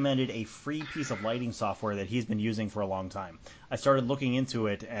who recommended a free piece of lighting software that he's been using for a long time. I started looking into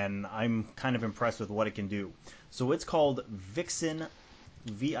it, and I'm kind of impressed with what it can do. So it's called Vixen,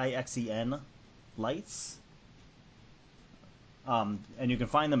 Vixen lights. And you can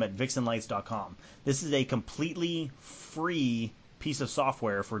find them at vixenlights.com. This is a completely free piece of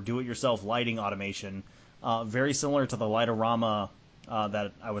software for do-it-yourself lighting automation, very similar to the Lightorama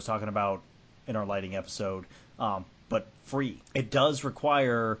that I was talking about in our lighting episode, but free. It does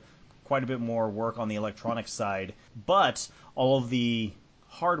require quite a bit more work on the electronics side, but all of the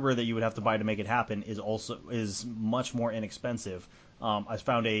hardware that you would have to buy to make it happen is much more inexpensive. I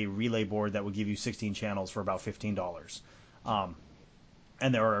found a relay board that would give you 16 channels for about $15.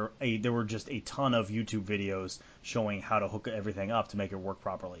 And there were just a ton of YouTube videos showing how to hook everything up to make it work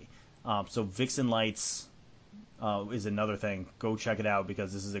properly. So Vixen Lights is another thing. Go check it out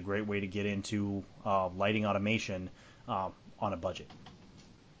because this is a great way to get into lighting automation on a budget.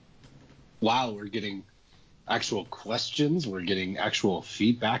 Wow, we're getting actual questions. We're getting actual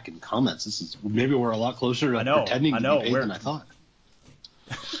feedback and comments. Maybe we're a lot closer to pretending to be paid than I thought.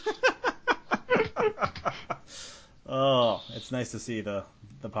 Oh, it's nice to see the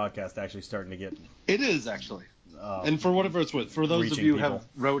podcast actually starting to get. It is actually. And for whatever it's worth, for those of you who have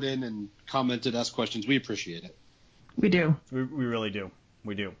wrote in and commented, asked questions, we appreciate it. We do. We really do.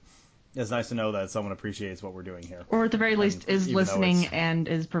 We do. It's nice to know that someone appreciates what we're doing here. Or at the very least is listening and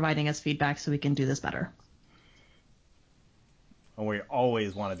is providing us feedback so we can do this better. And we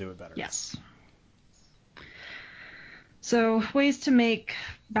always want to do it better. Yes. So, ways to make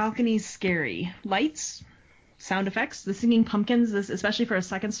balconies scary. Lights, sound effects, the singing pumpkins, this, especially for a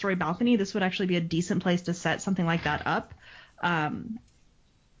second-story balcony, this would actually be a decent place to set something like that up.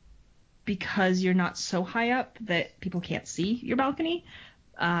 Because you're not so high up that people can't see your balcony.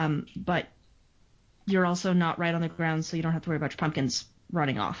 But you're also not right on the ground, so you don't have to worry about your pumpkins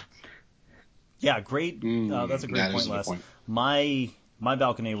running off. Yeah, great. That's a great point, Les. My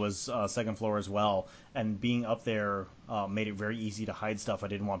balcony was second floor as well, and being up there made it very easy to hide stuff I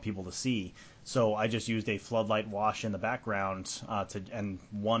didn't want people to see. So I just used a floodlight wash in the background, and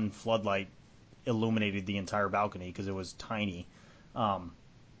one floodlight illuminated the entire balcony because it was tiny.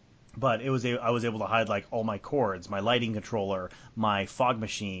 But I was able to hide like all my cords, my lighting controller, my fog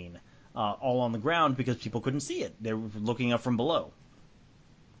machine, all on the ground because people couldn't see it. They were looking up from below.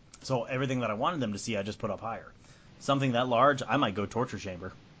 So everything that I wanted them to see, I just put up higher. Something that large, I might go torture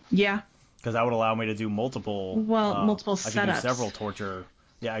chamber. Yeah. Because that would allow me to do multiple. Multiple setups. I could do several torture.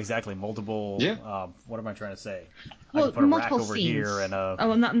 Yeah, exactly. Multiple. Yeah. What am I trying to say? Well, I could put a multiple rack over scenes. here and a. Oh,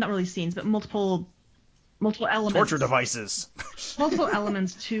 well, not really scenes, but multiple elements. Torture devices. Multiple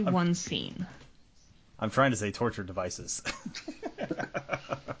elements to one scene. I'm trying to say torture devices.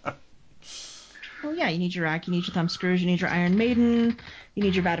 Well, yeah, you need your rack, you need your thumb screws, you need your Iron Maiden, you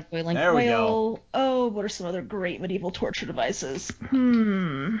need your vat of boiling oil. There we go. Oh, what are some other great medieval torture devices?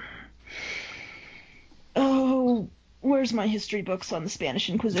 Oh, where's my history books on the Spanish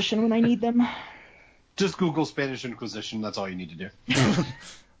Inquisition when I need them? Just Google Spanish Inquisition. That's all you need to do.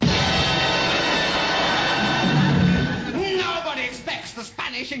 Nobody expects the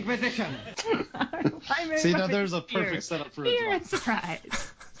Spanish Inquisition. See, now there's a perfect setup for a fear drop. and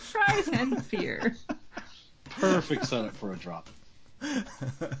surprise. Surprise and fear. Perfect setup for a drop.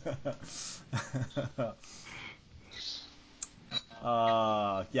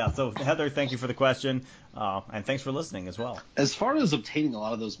 Yeah, so Heather, thank you for the question, and thanks for listening as well. As far as obtaining a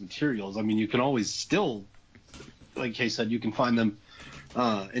lot of those materials, I mean, you can always still, like Kay said, you can find them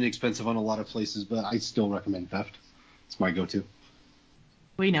inexpensive on a lot of places, but I still recommend Theft. It's my go-to.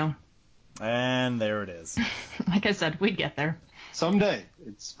 We know. And there it is. Like I said, we'd get there. Someday.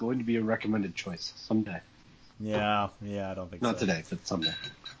 It's going to be a recommended choice. Someday. Yeah, I don't think so. Not today, but someday.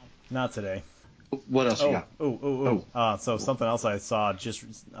 Not today. What else you got? So something else I saw just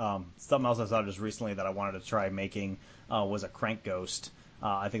recently that I wanted to try making was a crank ghost.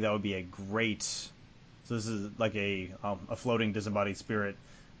 I think that would be a great. So this is like a floating disembodied spirit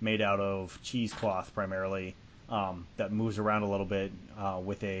made out of cheesecloth primarily that moves around a little bit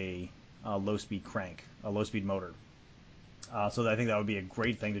with a low speed crank, a low speed motor. So I think that would be a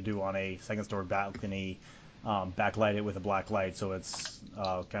great thing to do on a second story balcony. Backlight it with a black light so it's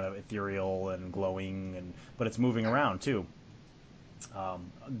kind of ethereal and glowing, but it's moving around too.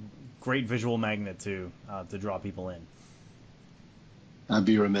 Great visual magnet to draw people in. I'd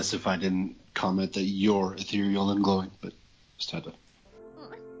be remiss if I didn't comment that you're ethereal and glowing, but just had to.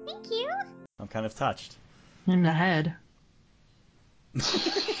 Thank you. I'm kind of touched. In the head.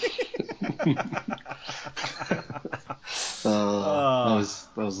 That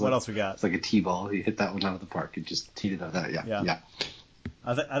was what else we got? It's like a T-ball. You hit that one out of the park. You just teed it out. That yeah.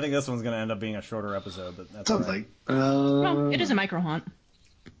 I think this one's going to end up being a shorter episode, but that's sounds right. like. Well, it is a micro haunt.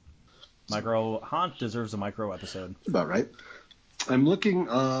 Micro haunt deserves a micro episode. About right. I'm looking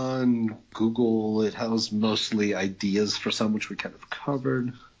on Google. It has mostly ideas for some, which we kind of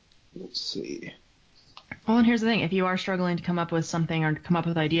covered. Let's see. Well, and here's the thing. If you are struggling to come up with something or come up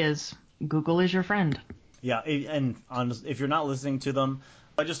with ideas, Google is your friend. Yeah, and if you're not listening to them,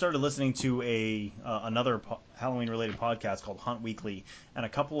 I just started listening to another Halloween-related podcast called Hunt Weekly, and a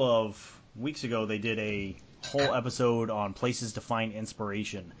couple of weeks ago they did a whole episode on places to find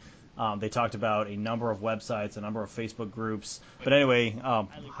inspiration. They talked about a number of websites, a number of Facebook groups. But anyway,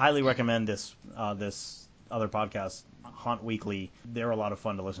 highly recommend this other podcast, Hunt Weekly. They're a lot of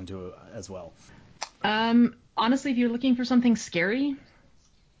fun to listen to as well. Honestly, if you're looking for something scary,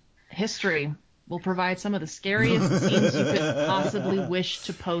 history will provide some of the scariest scenes you could possibly wish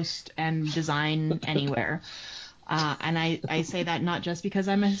to post and design anywhere. And I say that not just because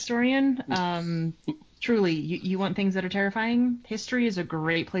I'm a historian. Truly, you want things that are terrifying? History is a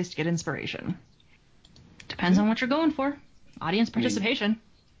great place to get inspiration. Depends on what you're going for. Audience participation.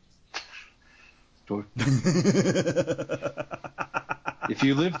 Sure. If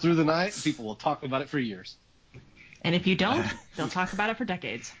you live through the night, people will talk about it for years. And if you don't, they'll talk about it for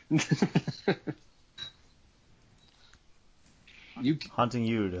decades. Hunting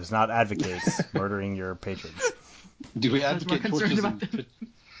You does not advocate murdering your patrons. Do we advocate torches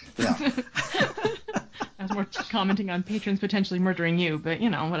Yeah. I was more commenting on patrons potentially murdering you, but,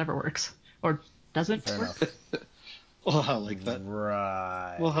 whatever works. Or doesn't Fair work. enough. Oh, I like that.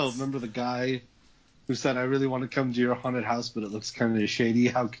 Right. Well, remember the guy who said, I really want to come to your haunted house, but it looks kind of shady.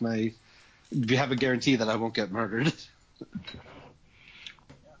 How can I have a guarantee that I won't get murdered?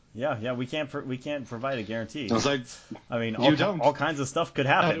 Yeah, we can't provide a guarantee. I was like, I mean, don't. all kinds of stuff could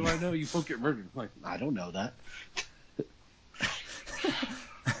happen. How do I know you won't get murdered? I'm like, I don't know that.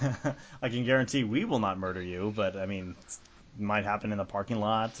 I can guarantee we will not murder you, but I mean, it might happen in the parking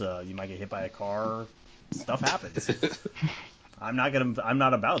lot. You might get hit by a car. Stuff happens. I'm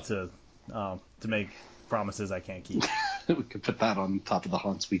not about to make promises I can't keep. We could put that on top of the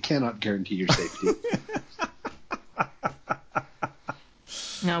haunts. We cannot guarantee your safety.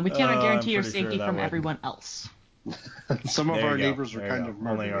 No, we cannot guarantee your pretty safety sure from that would. everyone else. Some of There our you go. neighbors are There kind you of go.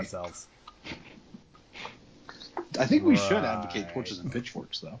 Only murdering. ourselves. I think we should Right. advocate torches and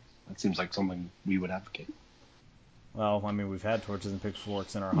pitchforks, though. That seems like something we would advocate. Well, I mean, we've had torches and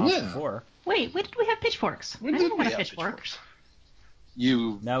pitchforks in our house before. Wait, when did we have pitchforks? When I did never we had a have pitchfork. pitchforks?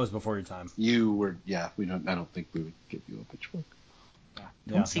 That was before your time. You were, yeah. I don't think we would give you a pitchfork.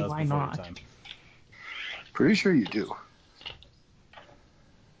 Don't see that was why before your not. time. Pretty sure you do.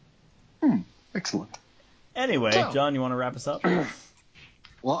 Excellent. Anyway, So- John, you want to wrap us up?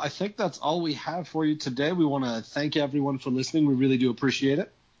 Well, I think that's all we have for you today. We want to thank everyone for listening. We really do appreciate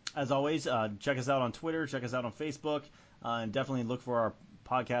it. As always, check us out on Twitter, check us out on Facebook, and definitely look for our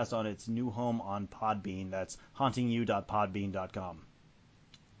podcast on its new home on Podbean. That's hauntingyou.podbean.com.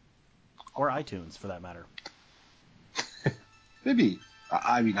 Or iTunes, for that matter. Maybe.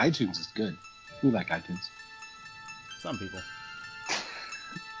 I mean, iTunes is good. We like iTunes. Some people.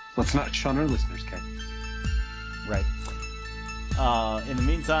 Let's not shun our listeners, Ken. Right. In the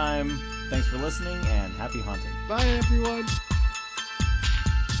meantime, thanks for listening, and happy hunting. Bye, everyone.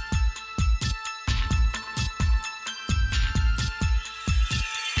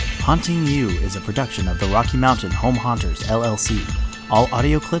 Haunting You is a production of the Rocky Mountain Home Haunters, LLC. All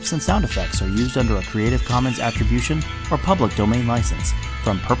audio clips and sound effects are used under a Creative Commons Attribution or Public Domain license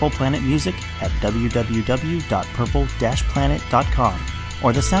from Purple Planet Music at www.purple-planet.com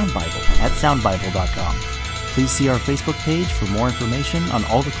or the Sound Bible at soundbible.com. Please see our Facebook page for more information on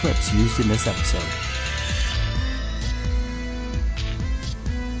all the clips used in this episode.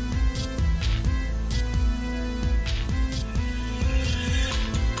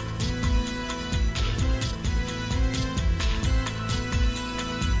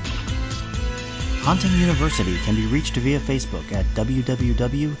 Haunting University can be reached via Facebook at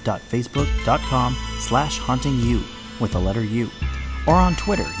www.facebook.com/hauntingu with the letter U, or on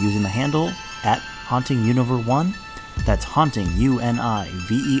Twitter using the handle at HauntingUniver1. That's Haunting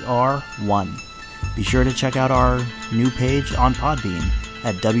UNIVER1. Be sure to check out our new page on Podbean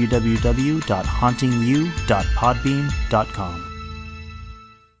at www.hauntingu.podbean.com.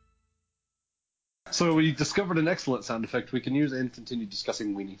 So we discovered an excellent sound effect we can use and continue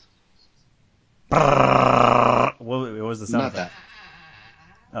discussing weenies. What was the sound Not effect?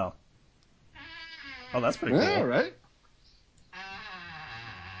 Oh, that's pretty cool. Yeah, right?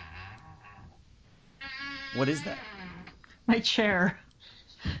 What is that? My chair.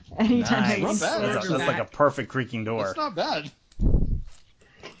 Anytime I Nice. lean Not bad, forward That's with like a that. perfect creaking door. That's not bad.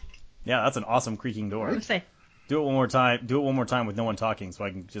 Yeah, that's an awesome creaking door. What do you say? Do it one more time. Do it one more time with no one talking, so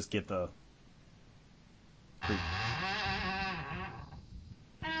I can just get the. Creak.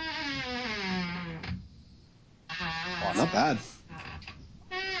 Not bad.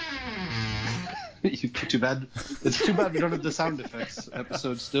 Too bad. It's too bad we don't have the sound effects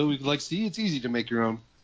episode still. We could see it's easy to make your own.